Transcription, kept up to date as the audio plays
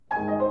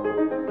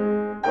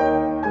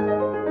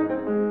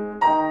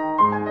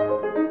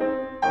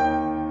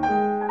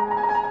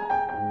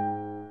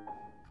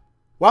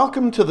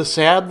Welcome to the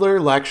Sadler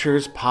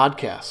Lectures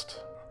podcast.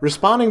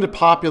 Responding to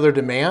popular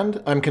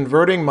demand, I'm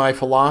converting my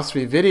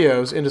philosophy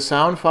videos into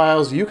sound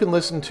files you can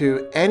listen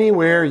to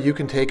anywhere you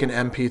can take an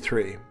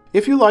MP3.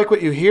 If you like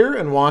what you hear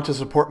and want to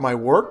support my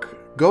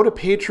work, go to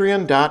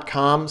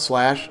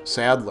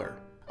patreon.com/Sadler.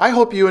 I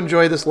hope you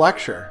enjoy this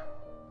lecture.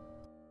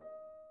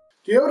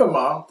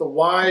 Diotima, the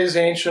wise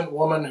ancient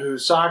woman who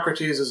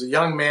Socrates as a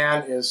young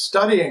man is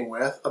studying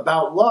with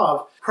about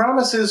love,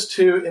 promises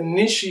to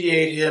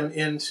initiate him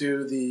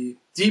into the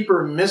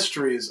deeper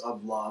mysteries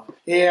of love.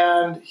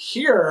 And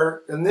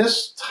here, in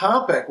this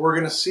topic, we're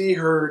going to see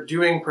her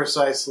doing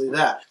precisely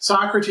that.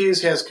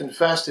 Socrates has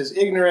confessed his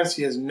ignorance.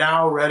 He is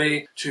now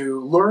ready to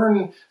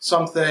learn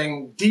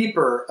something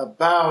deeper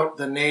about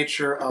the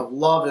nature of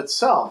love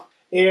itself.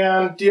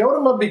 And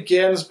Diotima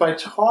begins by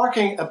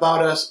talking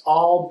about us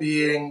all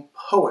being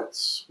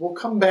poets. We'll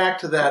come back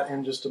to that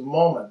in just a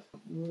moment.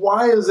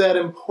 Why is that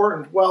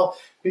important? Well,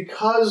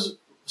 because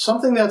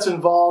something that's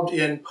involved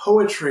in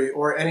poetry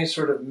or any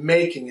sort of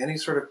making, any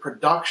sort of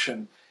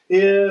production,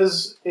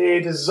 is a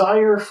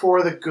desire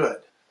for the good.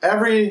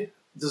 Every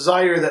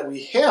desire that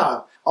we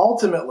have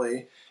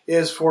ultimately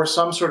is for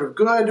some sort of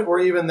good or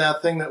even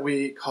that thing that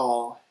we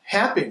call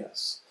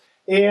happiness.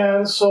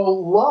 And so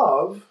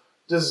love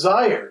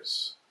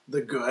desires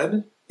the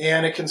good,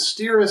 and it can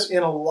steer us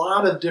in a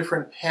lot of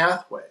different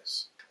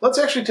pathways. Let's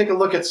actually take a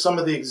look at some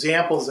of the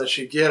examples that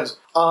she gives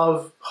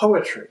of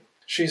poetry.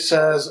 She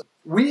says,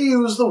 we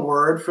use the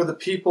word for the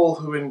people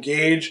who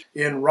engage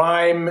in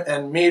rhyme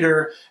and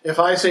meter. If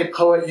I say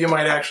poet, you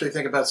might actually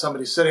think about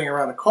somebody sitting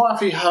around a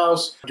coffee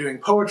house doing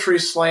poetry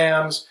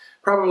slams,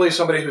 probably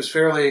somebody who's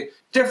fairly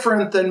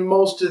different than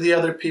most of the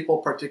other people,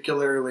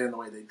 particularly in the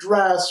way they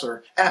dress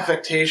or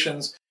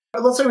affectations.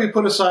 But let's say we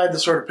put aside the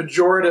sort of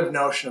pejorative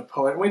notion of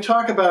poet, and we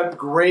talk about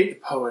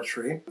great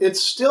poetry.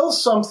 It's still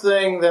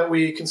something that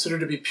we consider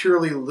to be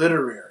purely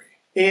literary.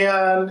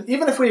 And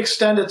even if we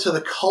extend it to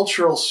the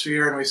cultural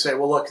sphere and we say,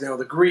 well, look,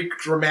 the Greek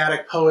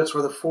dramatic poets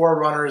were the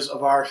forerunners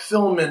of our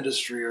film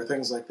industry or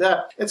things like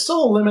that, it's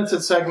still a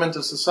limited segment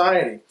of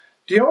society.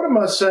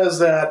 Diotima says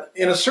that,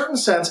 in a certain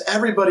sense,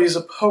 everybody's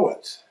a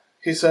poet.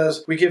 He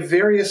says, we give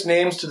various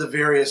names to the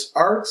various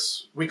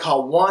arts. We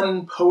call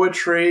one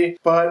poetry,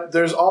 but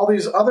there's all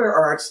these other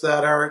arts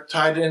that are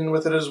tied in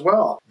with it as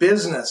well.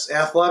 Business,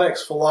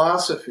 athletics,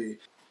 philosophy.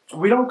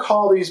 We don't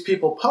call these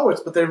people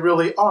poets, but they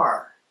really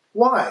are.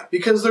 Why?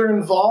 Because they're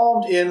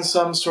involved in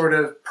some sort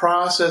of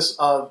process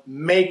of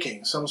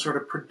making, some sort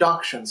of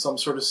production, some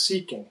sort of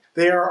seeking.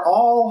 They are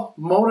all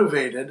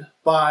motivated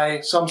by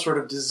some sort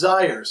of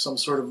desire, some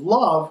sort of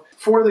love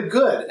for the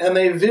good. And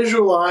they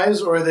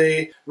visualize or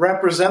they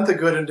represent the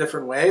good in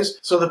different ways.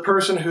 So the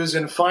person who's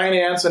in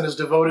finance and is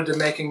devoted to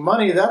making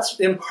money, that's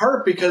in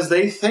part because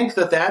they think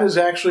that that is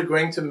actually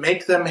going to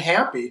make them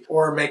happy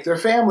or make their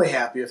family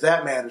happy if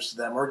that matters to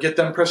them, or get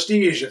them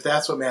prestige if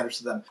that's what matters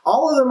to them.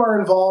 All of them are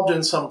involved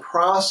in some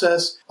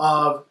process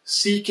of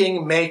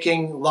seeking,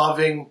 making,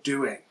 loving,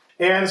 doing.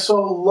 And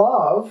so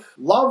love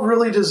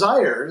really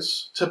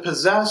desires to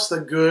possess the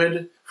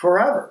good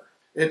forever.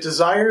 It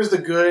desires the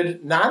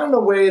good not in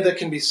a way that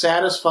can be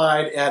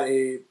satisfied at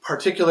a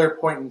particular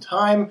point in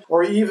time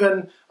or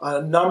even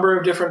a number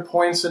of different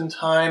points in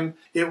time.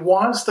 It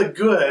wants the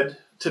good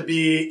to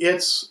be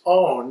its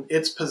own,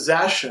 its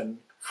possession,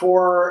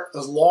 for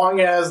as long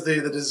as the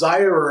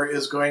desirer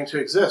is going to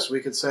exist.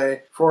 We could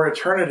say for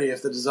eternity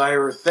if the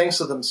desirer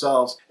thinks of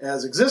themselves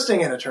as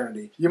existing in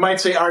eternity. You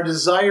might say our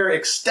desire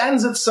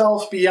extends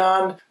itself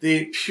beyond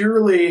the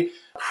purely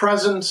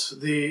present,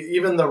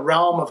 even the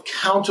realm of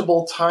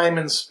countable time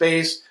and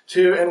space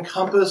to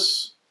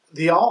encompass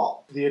the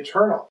all, the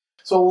eternal.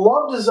 So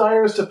love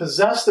desires to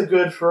possess the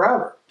good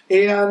forever.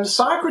 And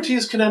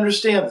Socrates can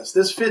understand this.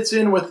 This fits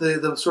in with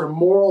the sort of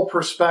moral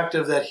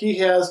perspective that he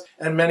has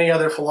and many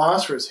other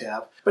philosophers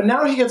have. But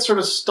now he gets sort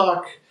of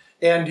stuck,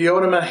 and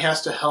Diotima has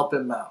to help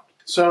him out.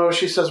 So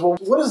she says, well,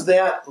 what does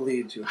that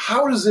lead to?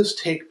 How does this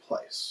take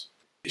place?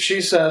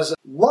 She says,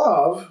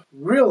 love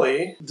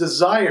really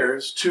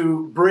desires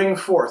to bring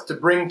forth, to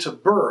bring to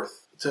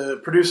birth, to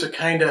produce a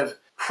kind of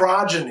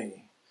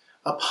progeny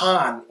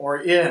upon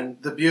or in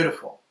the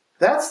beautiful.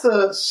 That's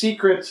the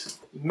secret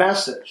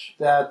message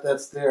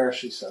that's there,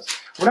 she says.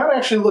 We're not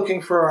actually looking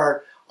for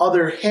our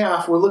other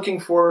half. We're looking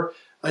for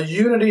a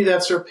unity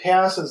that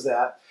surpasses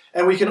that.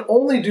 And we can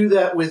only do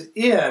that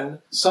within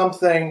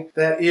something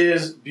that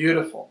is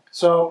beautiful.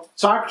 So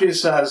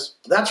Socrates says,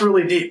 that's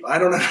really deep. I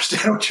don't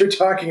understand what you're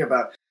talking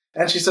about.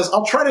 And she says,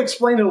 I'll try to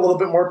explain it a little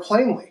bit more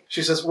plainly.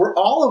 She says, we're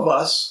all of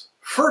us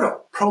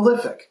fertile,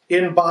 prolific,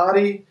 in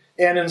body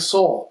and in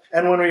soul.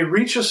 And when we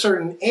reach a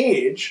certain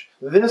age,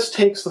 this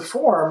takes the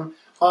form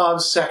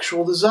of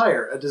sexual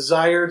desire, a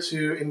desire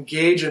to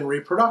engage in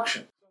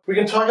reproduction. We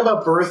can talk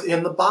about birth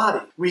in the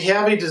body. We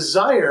have a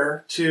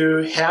desire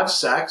to have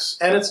sex,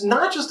 and it's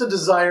not just a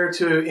desire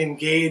to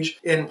engage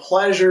in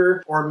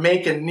pleasure or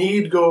make a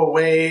need go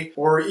away,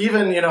 or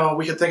even,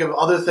 we could think of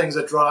other things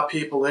that draw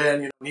people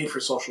in, need for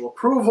social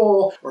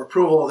approval or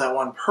approval of that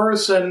one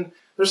person.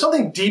 There's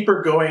something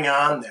deeper going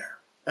on there.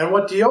 And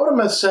what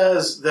Diotima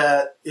says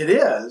that it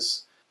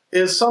is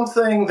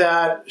something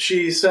that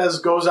she says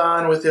goes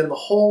on within the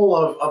whole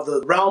of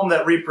the realm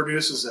that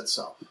reproduces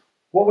itself.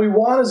 What we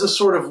want is a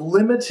sort of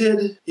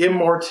limited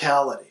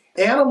immortality.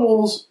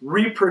 Animals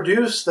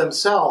reproduce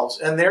themselves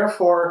and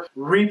therefore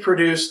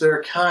reproduce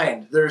their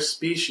kind, their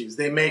species.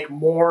 They make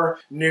more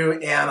new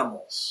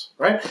animals,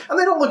 right? And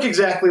they don't look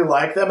exactly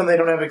like them and they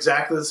don't have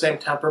exactly the same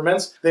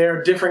temperaments. They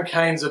are different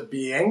kinds of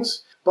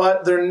beings,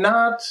 but they're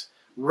not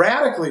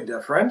radically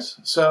different.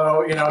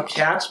 So,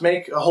 cats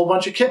make a whole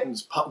bunch of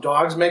kittens.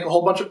 Dogs make a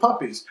whole bunch of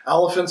puppies.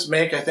 Elephants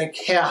make, I think,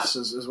 calves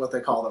is what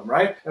they call them,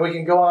 right? And we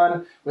can go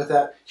on with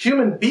that.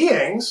 Human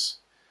beings,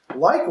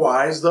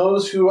 likewise,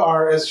 those who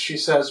are, as she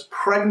says,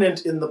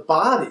 pregnant in the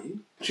body.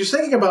 She's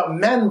thinking about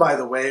men, by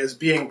the way, as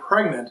being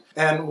pregnant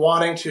and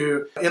wanting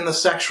to, in the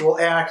sexual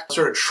act,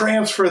 sort of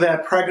transfer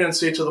that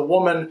pregnancy to the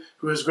woman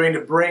who is going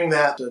to bring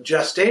that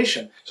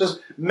gestation. She says,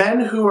 men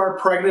who are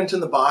pregnant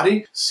in the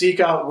body seek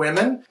out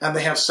women and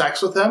they have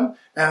sex with them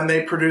and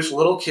they produce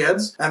little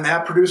kids and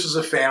that produces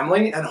a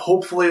family and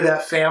hopefully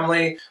that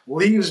family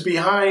leaves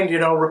behind,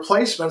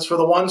 replacements for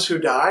the ones who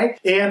die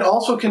and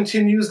also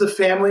continues the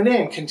family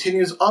name,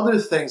 continues other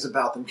things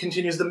about them,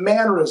 continues the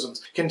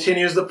mannerisms,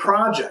 continues the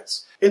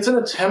projects. It's an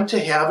attempt to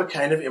have a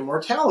kind of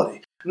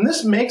immortality. And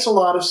this makes a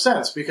lot of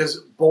sense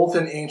because both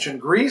in ancient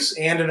Greece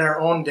and in our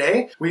own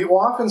day, we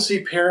often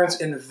see parents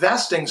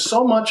investing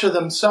so much of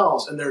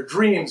themselves and their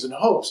dreams and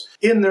hopes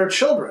in their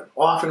children,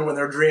 often when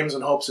their dreams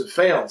and hopes have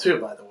failed too,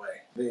 by the way.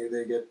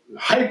 They get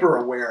hyper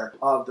aware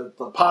of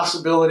the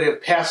possibility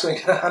of passing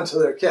it on to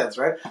their kids,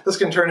 right? This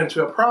can turn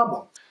into a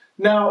problem.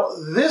 Now,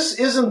 this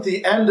isn't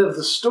the end of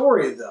the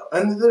story, though,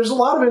 and there's a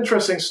lot of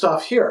interesting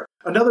stuff here.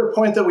 Another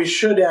point that we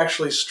should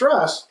actually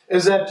stress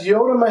is that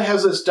Diotima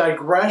has this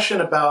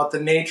digression about the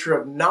nature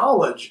of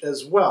knowledge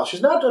as well.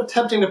 She's not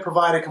attempting to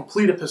provide a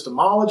complete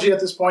epistemology at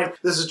this point.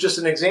 This is just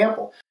an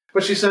example.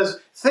 But she says,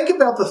 think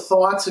about the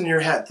thoughts in your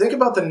head. Think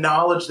about the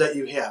knowledge that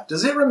you have.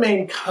 Does it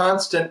remain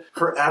constant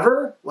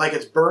forever? Like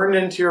it's burned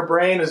into your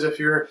brain as if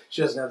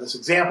she doesn't have this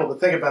example, but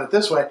think about it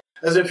this way,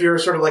 as if you're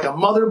sort of like a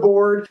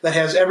motherboard that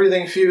has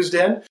everything fused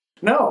in.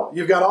 No,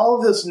 you've got all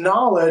of this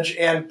knowledge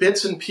and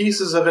bits and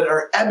pieces of it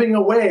are ebbing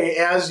away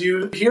as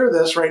you hear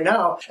this right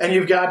now, and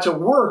you've got to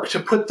work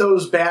to put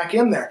those back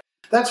in there.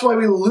 That's why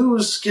we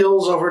lose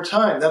skills over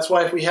time. That's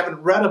why if we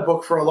haven't read a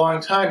book for a long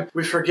time,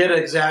 we forget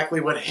exactly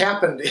what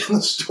happened in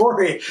the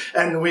story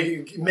and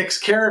we mix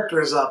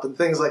characters up and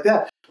things like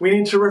that. We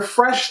need to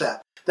refresh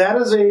that. That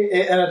is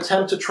an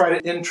attempt to try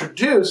to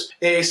introduce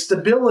a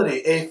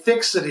stability, a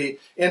fixity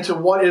into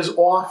what is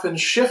often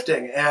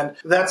shifting. And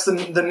that's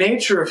the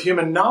nature of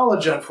human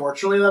knowledge,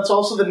 unfortunately. And that's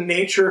also the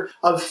nature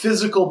of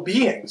physical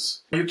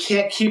beings. You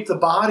can't keep the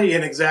body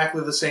in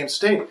exactly the same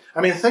state.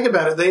 I mean, think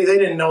about it. They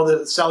didn't know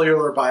the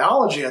cellular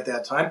biology at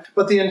that time,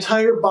 but the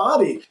entire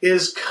body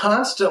is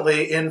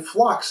constantly in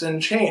flux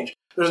and change.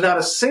 There's not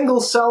a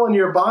single cell in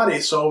your body,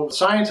 so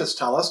scientists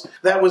tell us,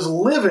 that was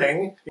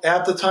living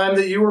at the time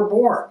that you were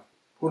born.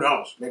 Who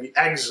knows? Maybe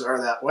eggs are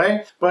that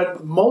way,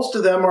 but most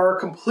of them are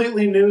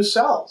completely new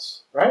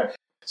cells, right?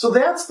 So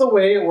that's the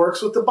way it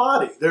works with the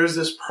body. There's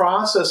this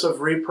process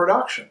of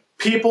reproduction.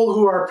 People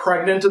who are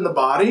pregnant in the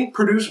body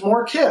produce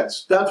more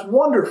kids. That's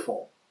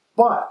wonderful,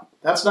 but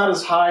that's not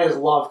as high as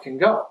love can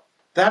go.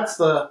 That's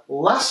the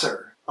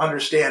lesser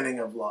understanding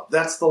of love.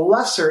 That's the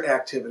lesser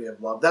activity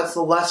of love. That's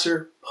the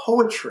lesser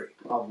poetry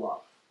of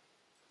love.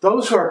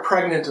 Those who are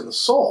pregnant in the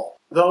soul,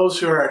 those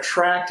who are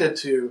attracted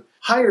to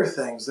higher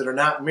things that are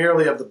not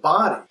merely of the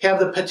body, have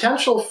the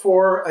potential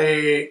for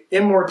a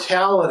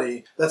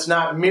immortality that's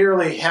not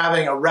merely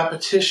having a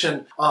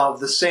repetition of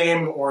the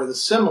same or the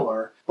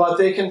similar, but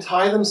they can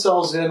tie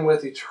themselves in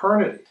with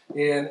eternity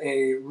in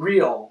a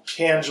real,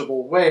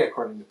 tangible way,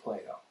 according to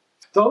Plato.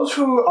 Those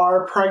who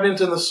are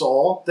pregnant in the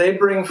soul, they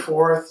bring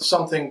forth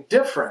something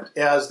different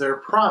as their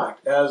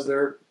product, as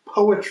their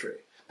poetry.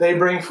 They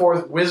bring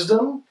forth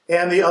wisdom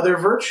and the other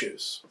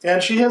virtues.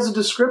 And she has a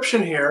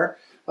description here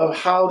of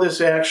how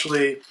this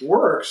actually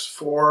works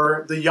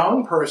for the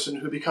young person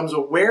who becomes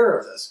aware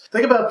of this.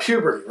 Think about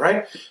puberty,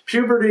 right?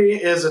 Puberty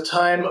is a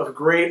time of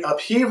great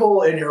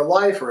upheaval in your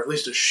life, or at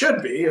least it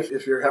should be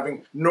if you're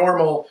having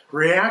normal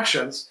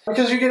reactions,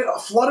 because you get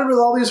flooded with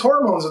all these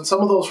hormones, and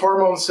some of those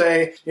hormones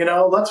say,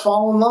 let's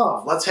fall in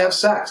love, let's have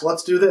sex,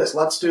 let's do this,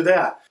 let's do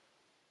that.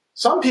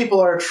 Some people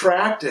are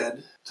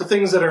attracted to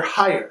things that are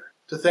higher,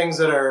 to things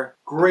that are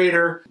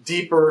greater,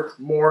 deeper,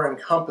 more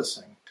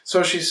encompassing.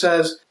 So she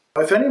says,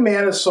 if any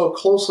man is so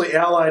closely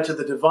allied to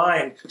the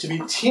divine, to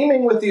be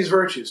teeming with these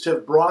virtues, to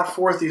have brought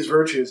forth these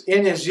virtues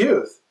in his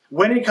youth,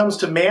 when he comes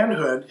to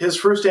manhood, his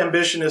first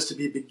ambition is to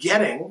be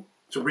begetting,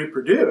 to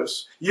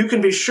reproduce, you can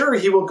be sure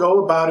he will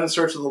go about in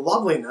search of the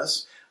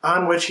loveliness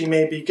on which he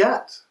may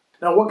beget.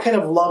 Now, what kind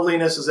of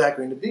loveliness is that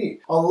going to be?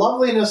 A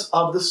loveliness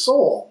of the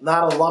soul,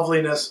 not a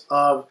loveliness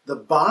of the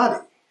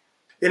body.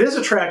 It is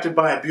attracted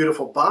by a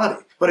beautiful body,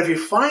 But if he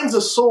finds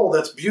a soul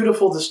that's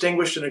beautiful,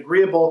 distinguished, and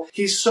agreeable,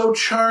 he's so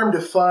charmed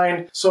to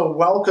find so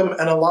welcome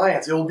an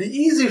alliance. It will be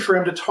easy for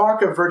him to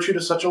talk of virtue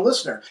to such a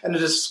listener, and to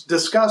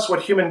discuss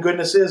what human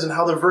goodness is and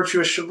how the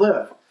virtuous should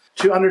live,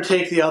 to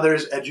undertake the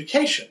other's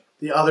education,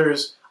 the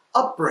other's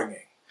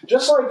upbringing.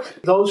 Just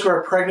like those who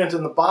are pregnant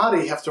in the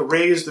body have to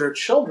raise their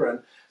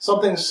children,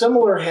 something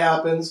similar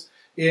happens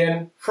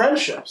in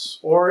friendships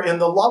or in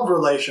the love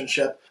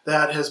relationship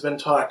that has been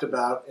talked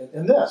about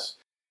in this.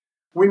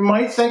 We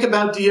might think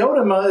about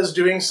Diotima as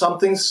doing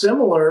something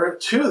similar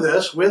to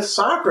this with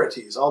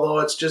Socrates, although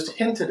it's just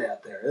hinted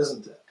at there,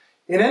 isn't it?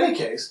 In any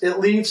case, it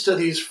leads to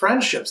these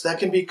friendships that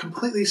can be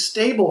completely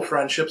stable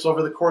friendships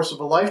over the course of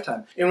a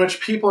lifetime, in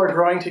which people are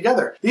growing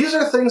together. These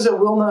are things that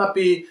will not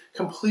be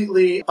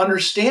completely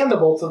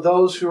understandable to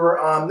those who are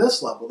on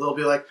this level. They'll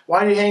be like,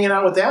 why are you hanging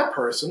out with that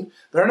person?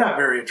 They're not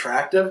very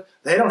attractive.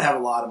 They don't have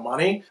a lot of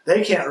money.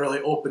 They can't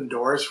really open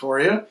doors for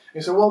you. And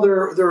you say, well,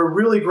 they're a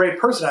really great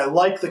person. I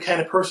like the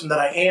kind of person that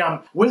I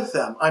am with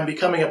them. I'm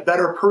becoming a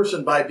better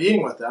person by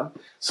being with them.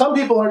 Some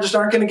people aren't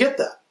going to get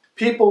that.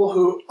 People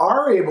who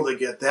are able to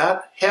get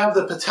that have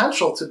the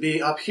potential to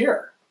be up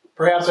here.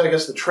 Perhaps, I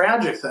guess, the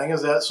tragic thing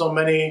is that so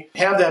many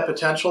have that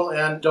potential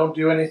and don't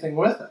do anything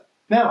with it.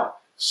 Now,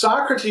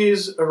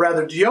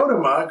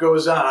 Diotima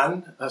goes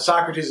on,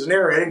 Socrates is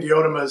narrating,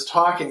 Diotima is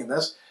talking in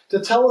this, to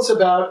tell us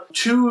about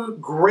two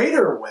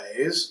greater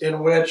ways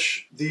in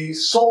which the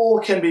soul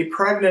can be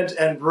pregnant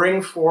and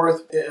bring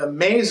forth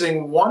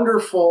amazing,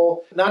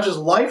 wonderful, not just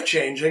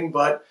life-changing,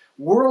 but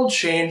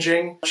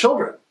world-changing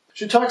children.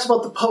 She talks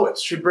about the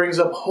poets. She brings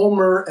up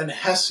Homer and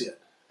Hesiod.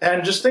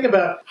 And just think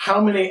about how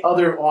many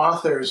other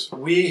authors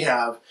we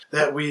have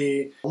that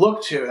we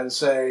look to and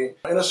say,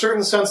 in a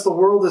certain sense, the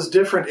world is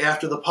different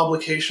after the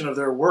publication of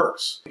their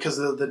works because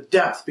of the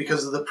depth,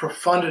 because of the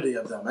profundity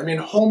of them. I mean,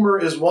 Homer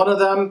is one of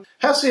them.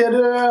 Hesiod,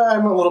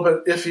 I'm a little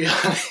bit iffy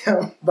on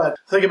him, but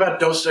think about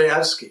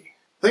Dostoevsky.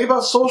 Think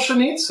about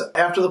Solzhenitsyn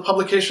after the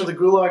publication of the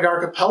Gulag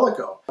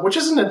Archipelago, which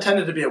isn't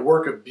intended to be a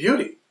work of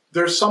beauty.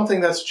 There's something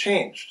that's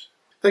changed.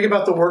 Think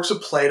about the works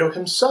of Plato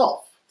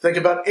himself. Think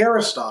about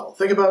Aristotle.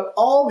 Think about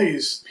all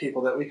these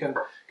people that we can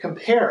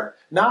compare.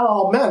 Not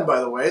all men, by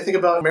the way. Think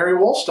about Mary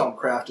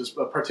Wollstonecraft as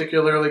a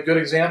particularly good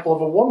example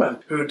of a woman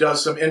who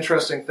does some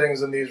interesting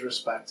things in these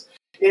respects.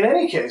 In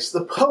any case,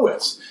 the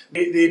poets,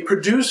 the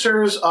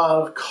producers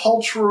of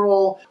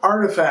cultural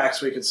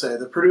artifacts, we could say,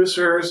 the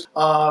producers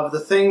of the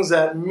things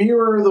that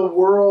mirror the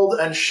world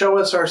and show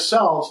us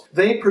ourselves,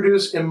 they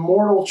produce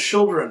immortal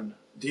children,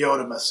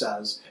 Diotima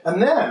says. And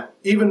then,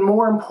 even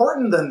more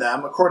important than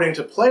them, according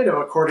to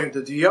Plato, according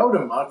to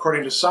Diotima,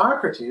 according to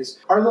Socrates,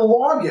 are the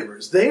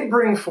lawgivers. They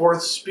bring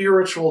forth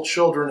spiritual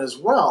children as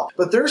well.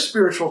 But their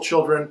spiritual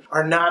children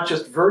are not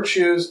just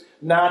virtues,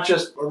 not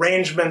just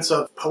arrangements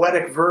of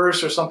poetic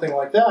verse or something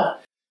like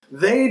that.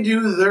 They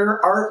do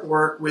their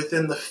artwork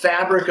within the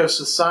fabric of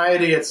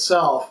society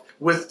itself,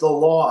 with the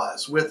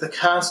laws, with the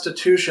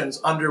constitutions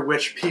under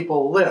which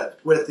people live,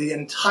 with the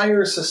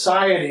entire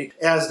society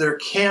as their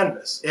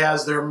canvas,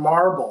 as their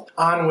marble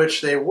on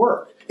which they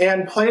work.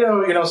 And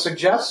Plato,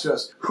 suggests to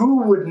us,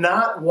 who would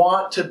not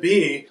want to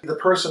be the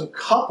person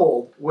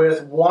coupled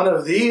with one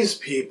of these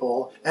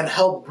people and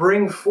help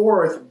bring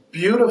forth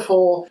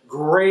beautiful,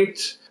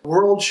 great,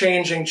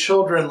 world-changing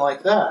children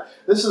like that?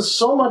 This is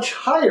so much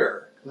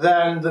higher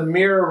than the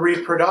mere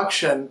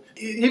reproduction,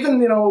 even,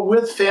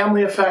 with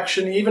family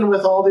affection, even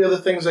with all the other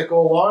things that go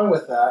along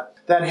with that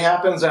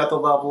happens at the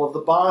level of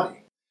the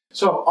body.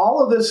 So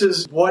all of this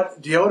is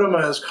what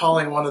Diotima is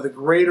calling one of the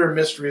greater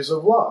mysteries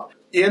of love.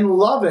 In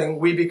loving,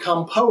 we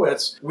become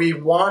poets. We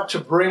want to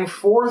bring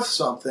forth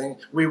something.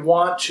 We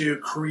want to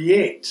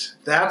create.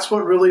 That's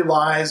what really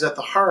lies at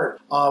the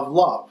heart of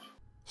love.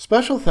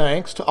 Special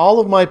thanks to all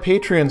of my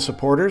Patreon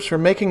supporters for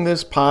making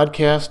this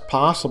podcast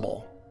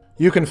possible.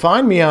 You can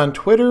find me on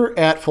Twitter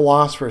at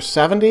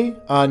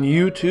Philosopher70, on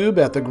YouTube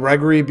at the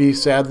Gregory B.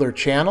 Sadler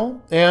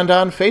channel, and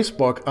on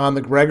Facebook on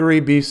the Gregory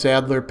B.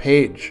 Sadler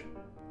page.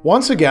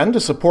 Once again, to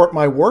support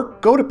my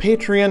work, go to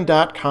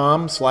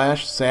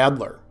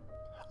patreon.com/Sadler.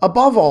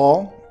 Above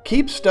all,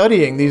 keep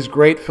studying these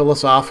great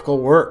philosophical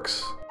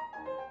works.